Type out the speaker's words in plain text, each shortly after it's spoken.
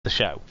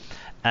show,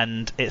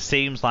 and it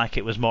seems like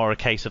it was more a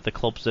case of the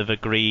clubs have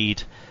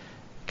agreed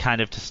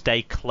kind of to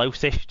stay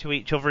close-ish to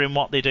each other in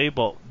what they do,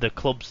 but the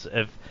clubs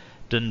have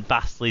done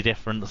vastly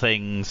different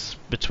things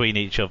between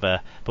each other,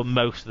 but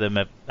most of them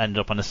have ended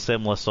up on a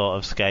similar sort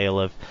of scale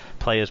of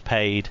players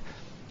paid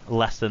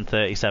less than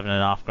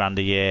 37.5 grand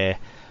a year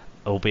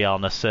will be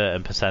on a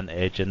certain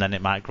percentage, and then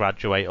it might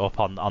graduate up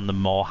on the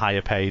more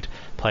higher paid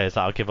players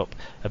that'll give up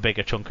a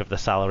bigger chunk of the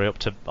salary, up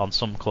to, on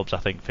some clubs, I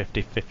think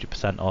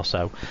 50% or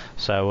so.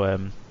 So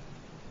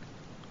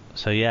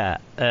yeah.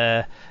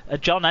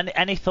 John,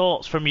 any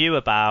thoughts from you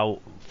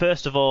about,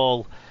 first of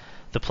all,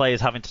 the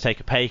players having to take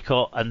a pay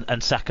cut,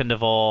 and second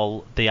of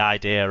all, the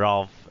idea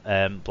of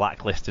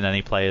blacklisting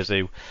any players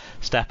who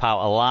step out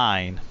of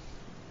line?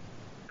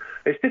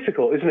 It's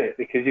difficult, isn't it?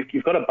 Because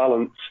you've got to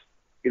balance,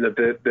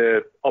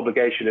 the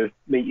obligation of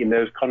meeting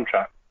those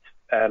contracts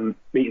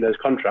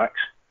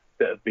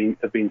that have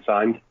been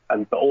signed,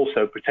 but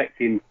also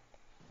protecting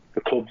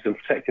the clubs and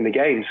protecting the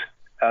games.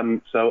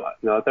 So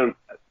I don't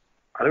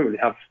really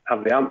have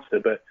the answer,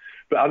 but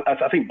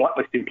I think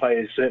blacklisting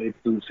players certainly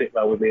doesn't sit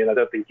well with me, and I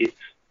don't think it's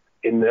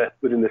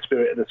within the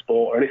spirit of the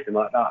sport or anything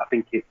like that. I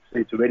think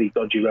it's a really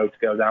dodgy road to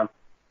go down.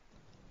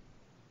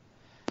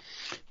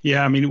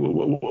 Yeah, I mean,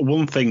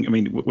 one thing,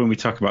 when we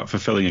talk about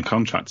fulfilling a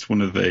contract,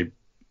 one of the,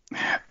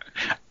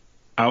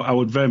 I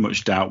would very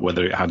much doubt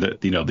whether it had,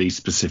 these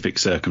specific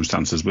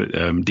circumstances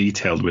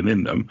detailed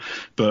within them.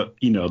 But,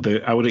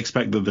 I would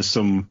expect that there's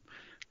some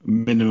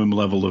minimum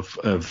level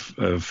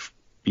of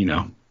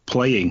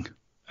playing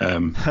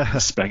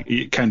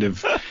kind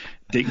of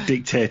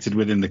dictated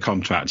within the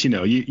contract.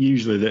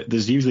 Usually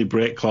there's usually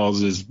break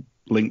clauses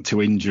linked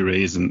to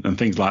injuries and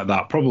things like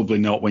that. Probably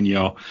not when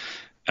you're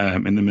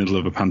in the middle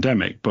of a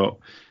pandemic, but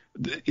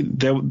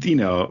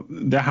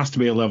there has to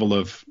be a level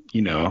of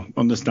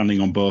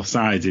understanding on both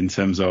sides in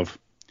terms of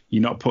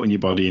you're not putting your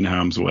body in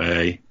harm's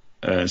way,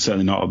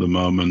 certainly not at the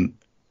moment.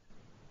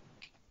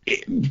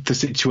 The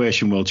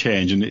situation will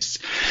change, and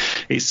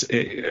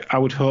I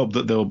would hope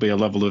that there will be a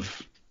level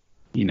of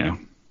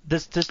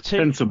there's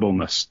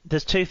sensibleness.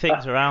 There's two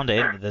things around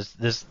it.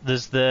 There's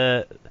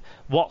the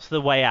what's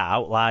the way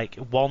out? Like,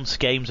 once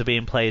games are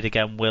being played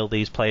again, will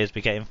these players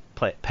be getting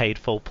paid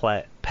full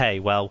pay?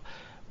 Well,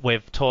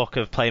 with talk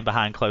of playing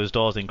behind closed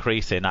doors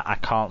increasing, I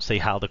can't see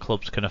how the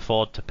clubs can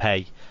afford to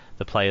pay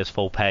the players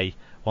full pay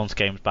once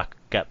games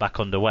get back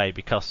underway,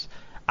 because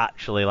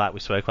actually, like we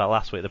spoke about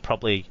last week, they're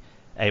probably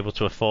able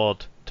to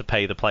afford to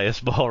pay the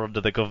players more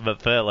under the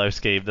government furlough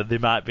scheme than they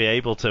might be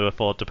able to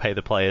afford to pay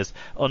the players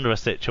under a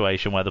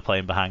situation where they're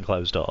playing behind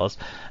closed doors.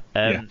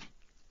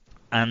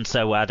 And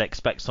so I'd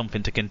expect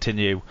something to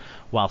continue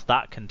whilst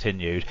that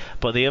continued.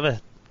 But the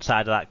other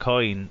side of that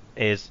coin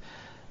is,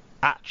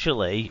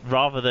 actually,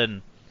 rather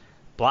than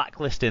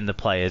blacklisting the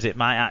players, it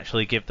might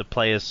actually give the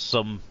players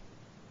some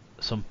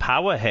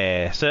power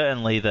here.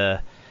 Certainly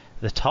the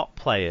top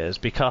players,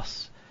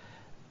 because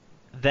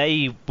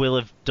they will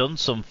have done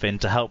something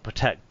to help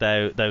protect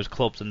those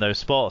clubs and those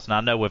sports. And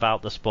I know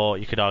without the sport,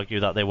 you could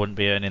argue that they wouldn't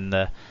be earning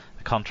the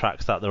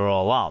contracts that they're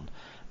all on.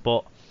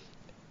 But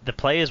the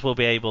players will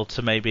be able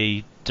to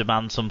maybe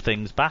demand some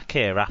things back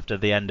here after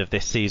the end of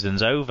this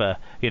season's over.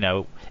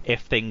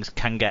 If things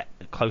can get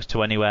close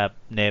to anywhere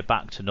near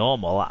back to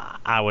normal,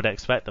 I would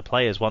expect the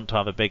players want to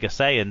have a bigger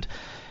say. And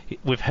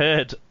we've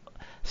heard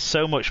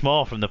so much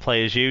more from the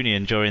Players'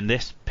 Union during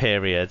this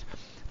period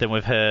than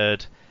we've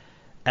heard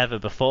ever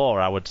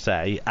before, I would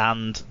say,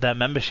 and their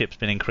membership's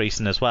been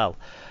increasing as well.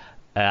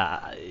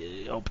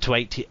 Up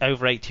to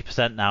over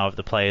 80% now of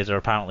the players are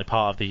apparently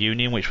part of the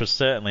union, which was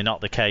certainly not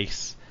the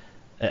case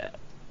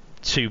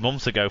 2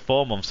 months ago,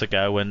 4 months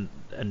ago, and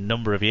a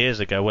number of years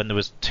ago when there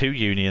was 2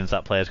 unions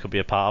that players could be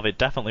a part of. It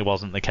definitely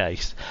wasn't the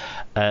case.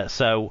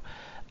 So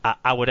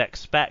I would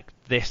expect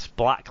this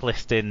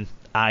blacklisting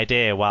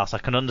idea, whilst I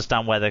can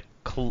understand where the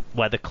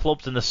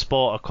clubs and the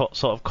sport are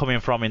sort of coming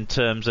from in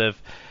terms of,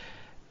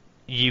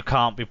 you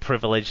can't be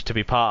privileged to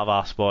be part of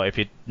our sport if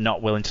you're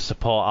not willing to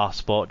support our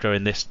sport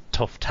during this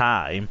tough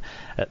time.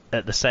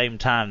 At the same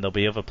time, there'll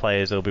be other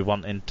players who'll be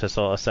wanting to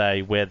sort of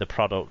say, we're the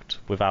product,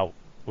 without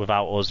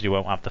us you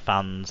won't have the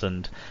fans,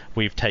 and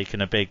we've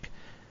taken a big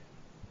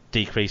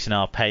decrease in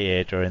our pay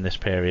here during this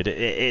period.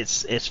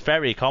 It's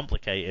very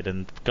complicated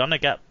and gonna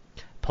get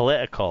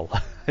political,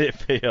 it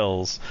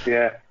feels.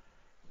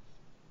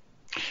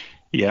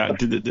 Yeah,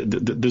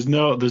 there's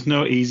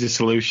no easy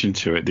solution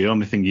to it. The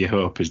only thing you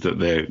hope is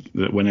that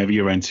whenever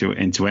you're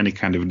into any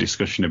kind of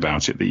discussion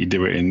about it, that you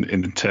do it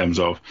in terms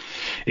of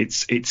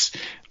it's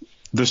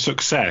the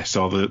success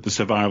or the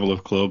survival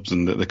of clubs,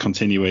 and the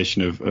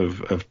continuation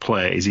of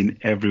play is in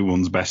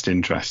everyone's best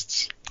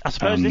interests. I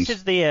suppose this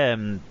is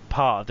the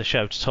part of the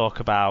show to talk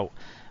about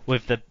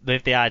with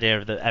the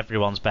idea of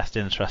everyone's best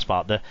interest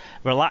part, the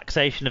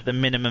relaxation of the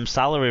minimum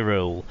salary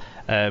rule.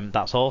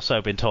 That's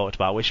also been talked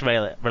about, which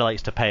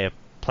relates to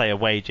player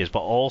wages, but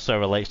also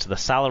relates to the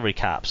salary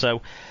cap.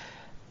 So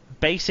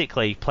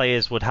basically,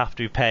 players would have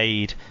to be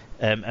paid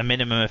a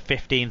minimum of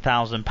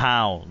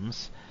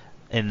 £15,000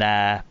 in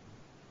their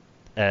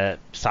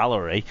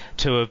salary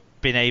to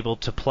been able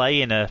to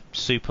play in a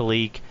Super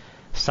League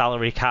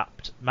salary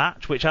capped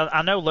match, which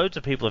I know loads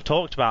of people have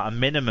talked about a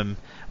minimum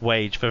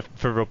wage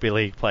for rugby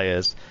league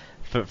players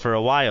for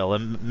a while,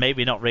 and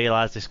maybe not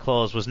realised this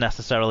clause was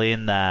necessarily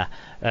in there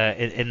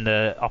in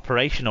the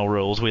operational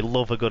rules. We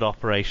love a good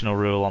operational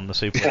rule on the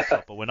Super League,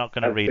 but we're not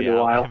going to read it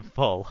out in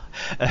full.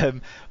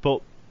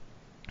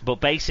 But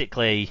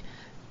basically,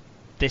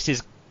 this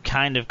is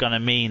kind of going to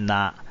mean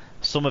that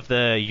some of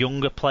the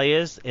younger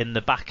players in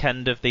the back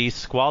end of these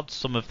squads,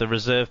 some of the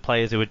reserve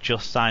players who had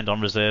just signed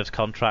on reserves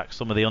contracts,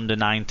 some of the under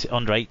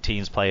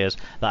 18s players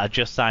that had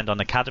just signed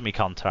on academy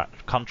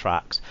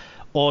contracts,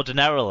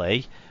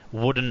 ordinarily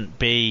wouldn't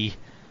be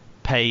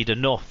paid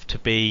enough to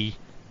be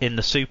in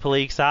the Super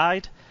League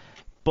side,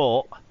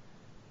 but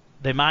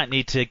they might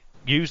need to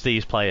use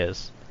these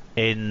players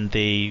in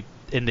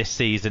this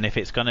season if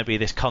it's going to be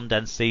this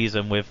condensed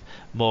season with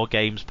more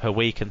games per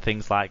week and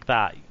things like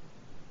that.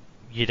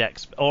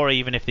 Or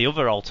even if the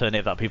other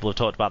alternative that people have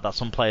talked about, that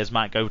some players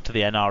might go to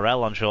the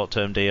NRL on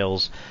short-term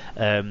deals,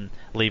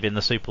 leaving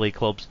the Super League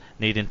clubs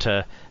needing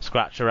to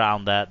scratch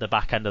around the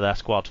back end of their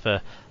squad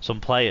for some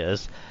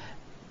players.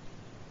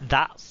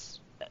 That's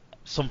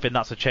something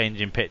that's a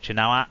changing picture.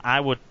 Now, I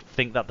would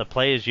think that the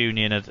Players'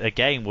 Union,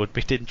 again, would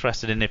be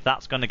interested in if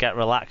that's going to get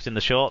relaxed in the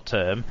short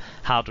term,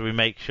 how do we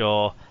make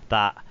sure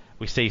that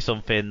we see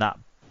something that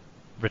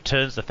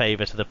returns the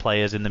favour to the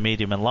players in the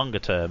medium and longer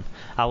term?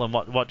 Alan,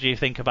 what do you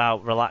think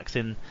about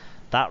relaxing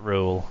that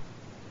rule?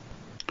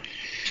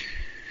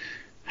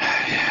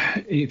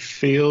 It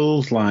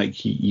feels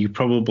like you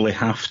probably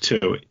have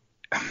to.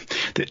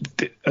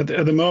 At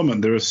the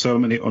moment, there are so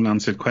many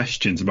unanswered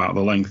questions about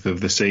the length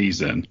of the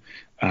season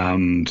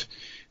and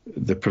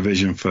the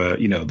provision for,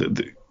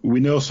 we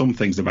know some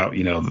things about,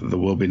 that there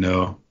will be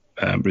no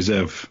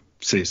reserve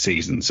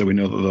season. So we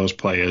know that those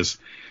players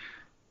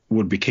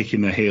would be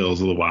kicking their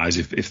heels otherwise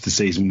if the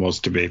season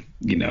was to be,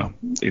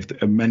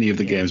 if many of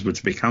the games were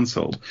to be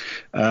cancelled.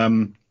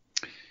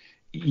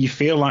 You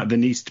feel like there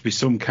needs to be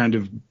some kind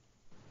of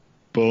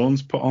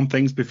bones put on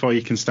things before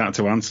you can start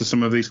to answer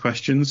some of these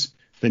questions.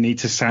 They need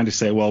to kind of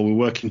say, well, we're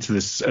working to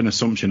an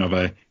assumption of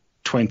a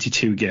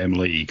 22-game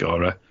league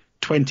or a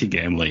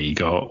 20-game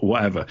league or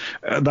whatever.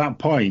 At that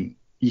point,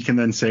 you can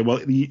then say,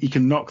 well, you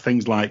can knock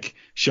things like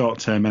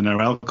short-term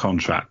NRL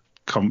contract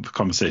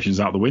conversations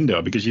out the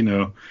window because,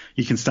 you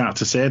can start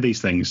to say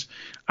these things.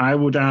 I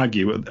would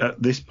argue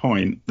at this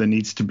point there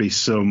needs to be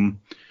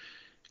some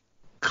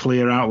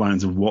clear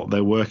outlines of what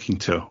they're working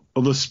to.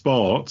 Other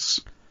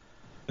sports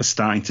are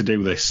starting to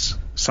do this.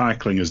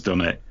 Cycling has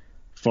done it.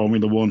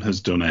 Formula One has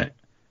done it.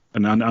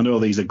 And I know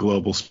these are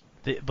global.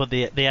 But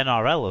the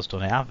NRL has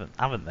done it,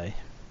 haven't they?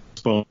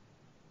 Sport.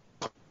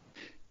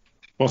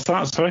 What's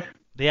that? Sorry.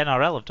 The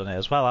NRL have done it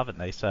as well, haven't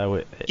they?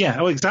 So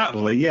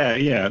exactly. Yeah.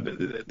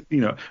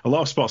 A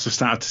lot of sports have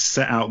started to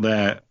set out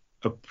their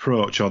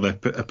approach or a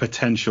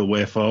potential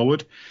way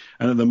forward,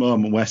 and at the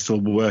moment we're still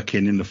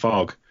working in the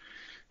fog.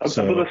 Have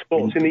other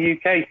sports in the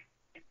UK?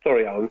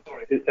 Sorry, Alan.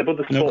 Have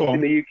other sports in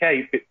the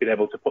UK been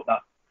able to put that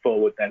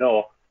forward then,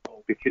 or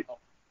because?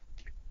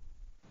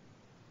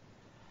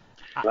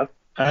 I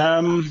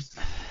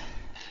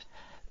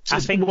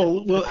think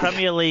the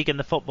Premier League and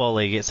the Football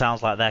League, it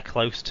sounds like they're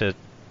close to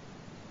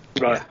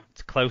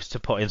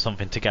putting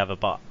something together.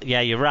 But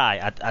yeah, you're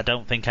right. I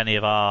don't think any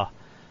of our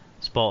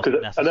sports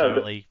have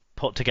necessarily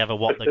put together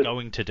what they're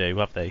going to do,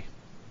 have they?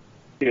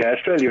 Yeah,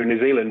 Australia and New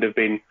Zealand have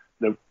been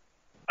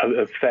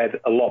have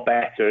fared a lot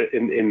better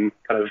in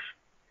kind of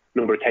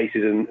number of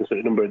cases and sort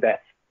of number of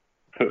deaths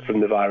from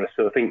the virus.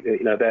 So I think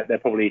they're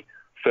probably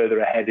further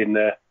ahead in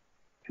the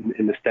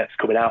steps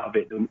coming out of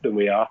it than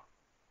we are.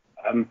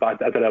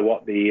 But I don't know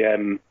what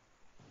the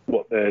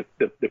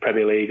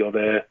Premier League or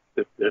the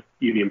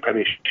Union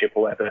Premiership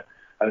or whatever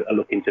are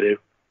looking to do.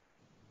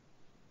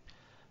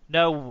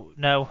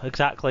 No,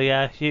 exactly.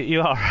 Yeah,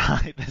 you are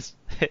right.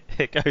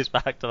 It goes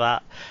back to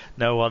that.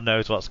 No one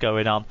knows what's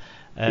going on.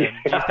 Do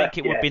you think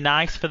it would be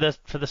nice for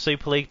the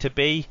Super League to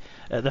be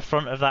at the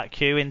front of that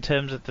queue in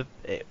terms of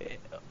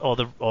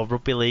or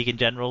rugby league in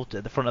general,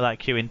 at the front of that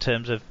queue in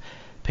terms of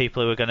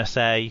people who are going to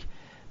say,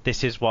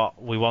 this is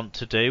what we want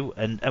to do,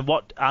 and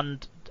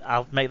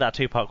I'll make that a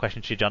two-part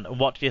question to you, John.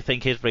 What do you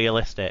think is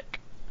realistic?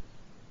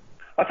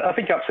 I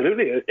think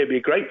absolutely it'd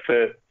be great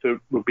for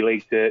rugby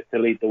league to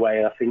lead the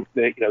way. I think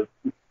that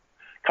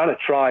kind of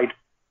tried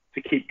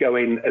to keep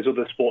going as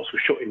other sports were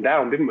shutting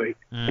down, didn't we?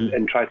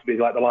 And tried to be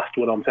like the last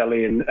one on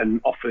telly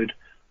and offered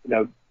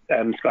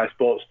Sky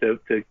Sports to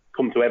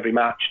come to every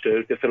match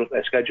to fill up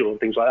their schedule and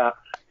things like that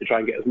to try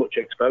and get as much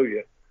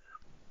exposure.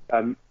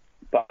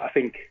 But I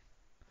think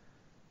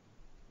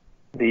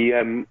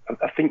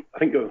I think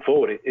going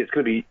forward it's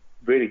going to be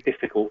really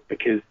difficult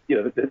because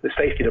the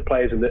safety of the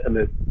players and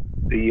the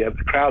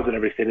crowds and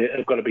everything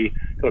have got to be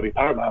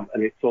paramount,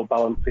 and it's all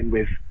balancing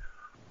with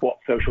what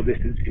social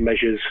distancing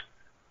measures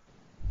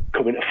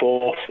come into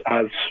force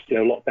as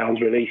lockdowns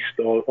released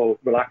or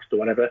relaxed or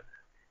whatever,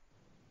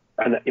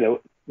 and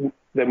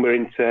then we're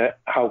into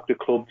how the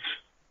clubs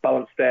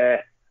balance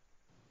their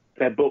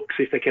books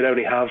if they can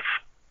only have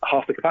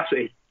half the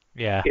capacity.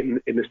 Yeah. in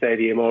the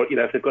stadium, or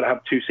if they've got to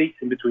have 2 seats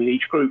in between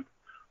each group,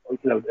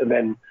 and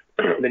then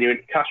you're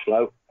into cash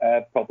flow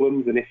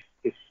problems, and if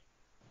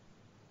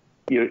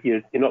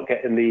you're not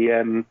getting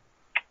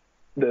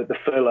the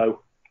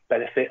furlough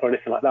benefit or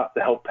anything like that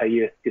to help pay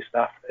your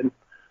staff, and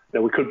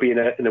we could be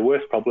in a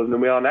worse problem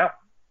than we are now.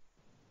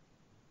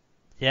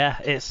 Yeah,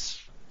 there's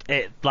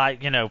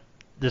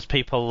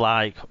people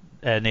like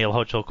Neil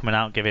Hudgell coming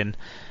out giving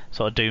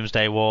sort of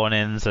doomsday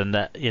warnings, and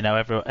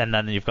and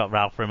then you've got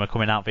Ralph Rimmer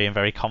coming out being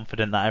very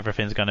confident that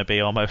everything's going to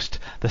be almost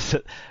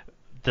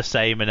the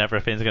same and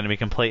everything's going to be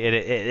completed.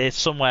 It's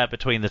somewhere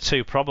between the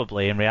two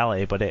probably in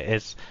reality, but it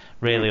is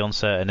really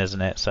uncertain,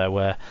 isn't it?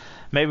 So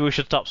maybe we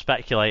should stop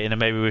speculating and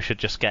maybe we should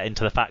just get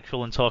into the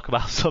factual and talk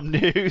about some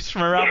news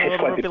from around the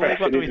world of rugby league.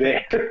 What do we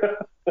think?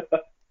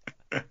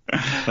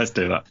 Let's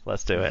do that.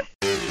 Let's do it.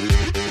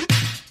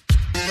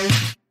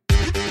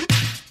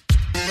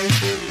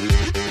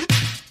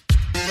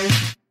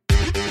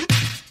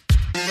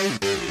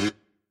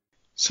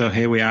 So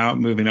here we are,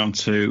 moving on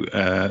to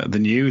the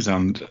news,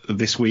 and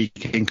this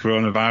week in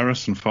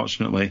coronavirus,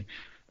 unfortunately,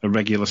 a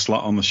regular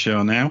slot on the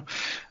show now.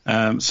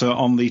 So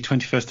on the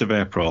 21st of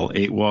April,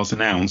 it was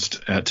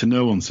announced, to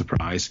no one's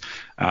surprise,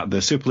 at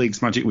the Super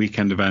League's Magic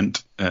Weekend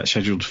event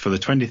scheduled for the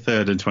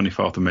 23rd and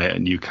 24th of May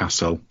at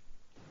Newcastle,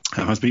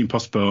 has been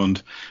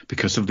postponed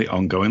because of the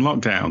ongoing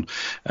lockdown.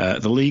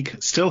 The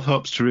league still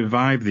hopes to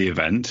revive the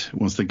event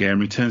once the game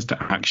returns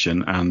to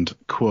action and,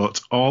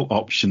 quote, all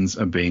options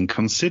are being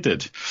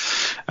considered.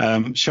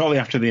 Shortly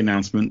after the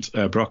announcement,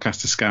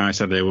 broadcaster Sky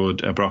said they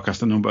would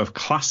broadcast a number of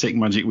classic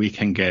Magic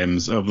Weekend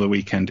games over the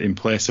weekend in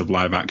place of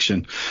live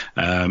action.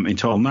 In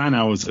total, 9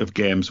 hours of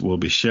games will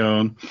be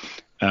shown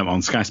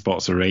on Sky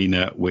Sports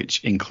Arena,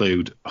 which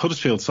include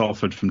Huddersfield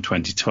Salford from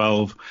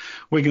 2012,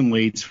 Wigan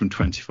Leeds from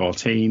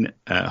 2014,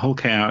 Hull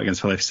KR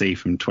against Hull FC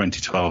from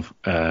 2012,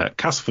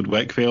 Castleford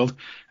Wakefield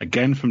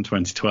again from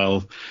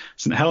 2012,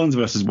 St Helens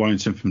versus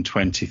Warrington from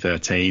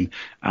 2013,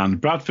 and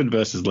Bradford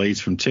versus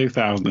Leeds from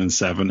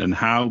 2007. And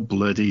how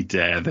bloody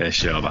dare they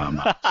show that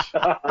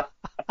match?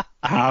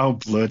 How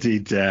bloody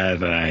dare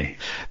they?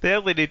 They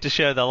only need to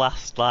show the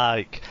last,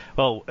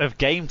 of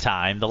game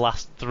time, the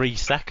last 3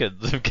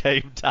 seconds of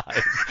game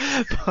time.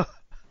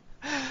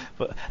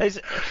 but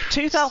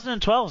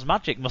 2012's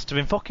Magic must have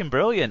been fucking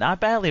brilliant. I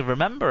barely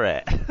remember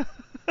it.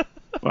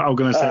 Well, I was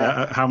going to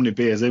say, how many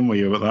beers in were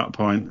you at that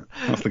point?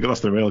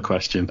 That's the real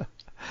question.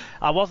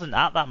 I wasn't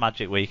at that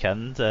Magic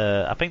Weekend.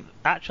 I think,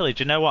 actually,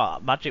 do you know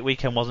what? Magic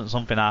Weekend wasn't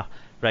something I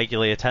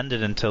regularly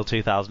attended until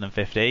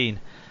 2015.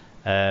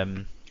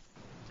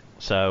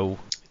 So,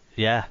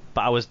 yeah,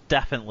 but I was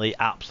definitely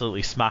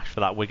absolutely smashed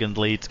for that Wigan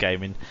Leeds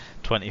game in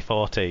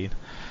 2014.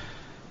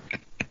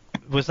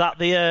 Was that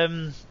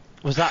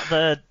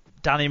the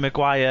Danny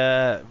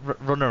Maguire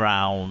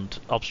runaround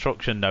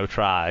obstruction no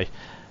try,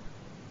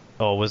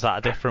 or was that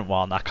a different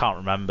one? I can't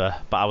remember,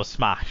 but I was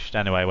smashed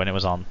anyway when it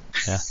was on.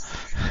 Yeah.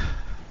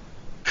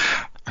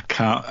 I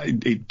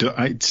can't.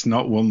 It's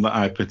not one that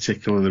I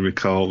particularly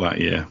recall that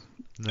year.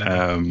 No.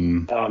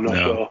 I'm not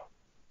sure.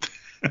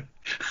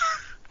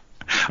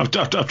 I've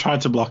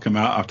tried to block him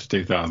out after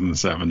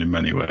 2007 in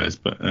many ways,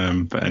 but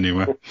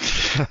anyway.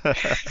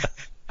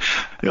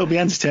 It'll be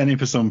entertaining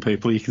for some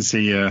people. You can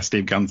see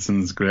Steve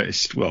Ganson's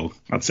greatest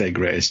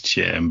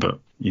shame, but,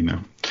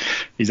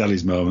 he's had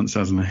his moments,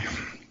 hasn't he?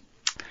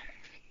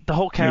 The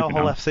whole KO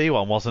Hull FC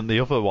one wasn't the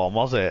other one,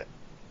 was it?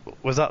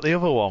 Was that the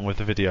other one with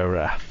the video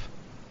ref?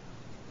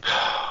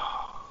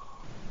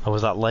 Or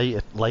was that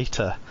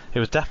later? It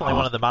was definitely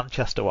one of the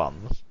Manchester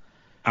ones.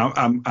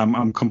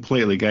 I'm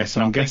completely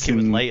guessing. I'm guessing it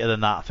was later than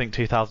that. I think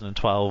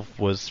 2012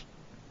 was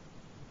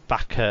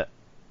back at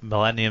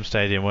Millennium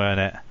Stadium, weren't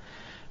it?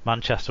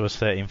 Manchester was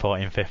 13,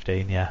 14,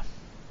 15. Yeah.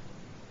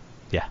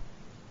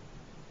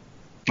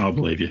 I'll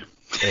believe you.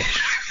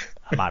 Ish.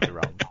 I might be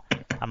wrong.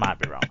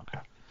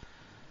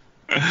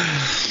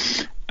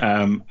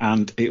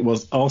 And it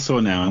was also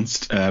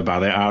announced by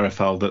the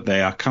RFL that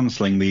they are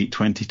cancelling the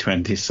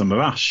 2020 Summer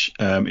Bash.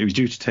 It was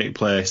due to take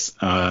place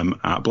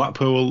at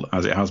Blackpool,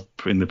 as it has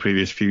in the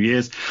previous few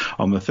years,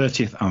 on the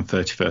 30th and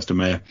 31st of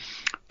May.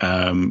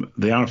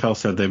 The RFL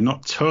said they've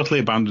not totally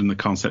abandoned the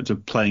concept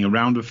of playing a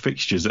round of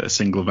fixtures at a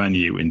single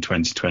venue in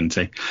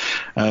 2020.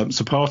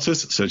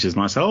 Supporters, such as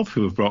myself,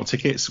 who have bought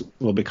tickets,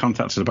 will be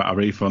contacted about a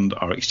refund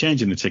or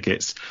exchanging the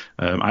tickets.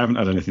 I haven't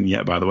had anything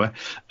yet, by the way.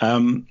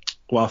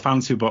 While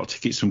fans who bought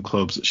tickets from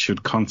clubs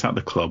should contact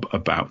the club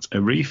about a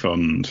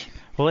refund.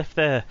 Well, if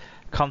they're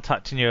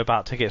contacting you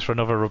about tickets for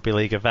another rugby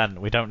league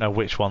event, we don't know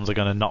which ones are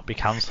going to not be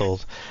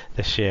cancelled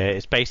this year.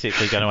 It's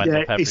basically going to end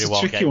up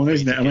everyone getting free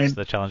tickets to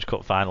the Challenge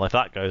Cup final if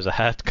that goes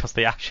ahead, because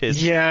the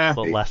Ashes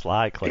look less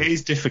likely. It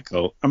is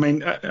difficult. I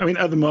mean, at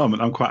the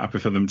moment, I'm quite happy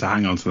for them to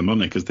hang on to the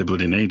money because they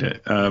bloody need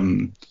it.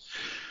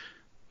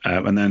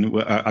 And then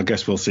I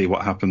guess we'll see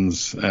what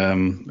happens,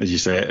 as you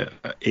say,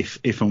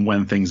 if and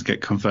when things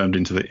get confirmed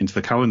into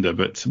the calendar.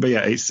 But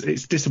yeah, it's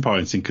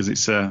disappointing because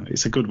it's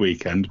a good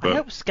weekend. But I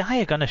hope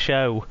Sky are going to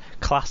show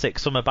classic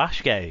Summer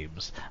Bash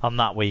games on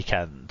that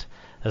weekend.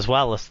 as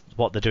well as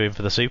what they're doing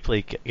for the Super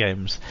League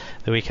games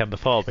the weekend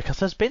before, because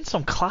there's been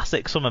some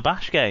classic Summer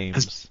Bash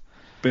games.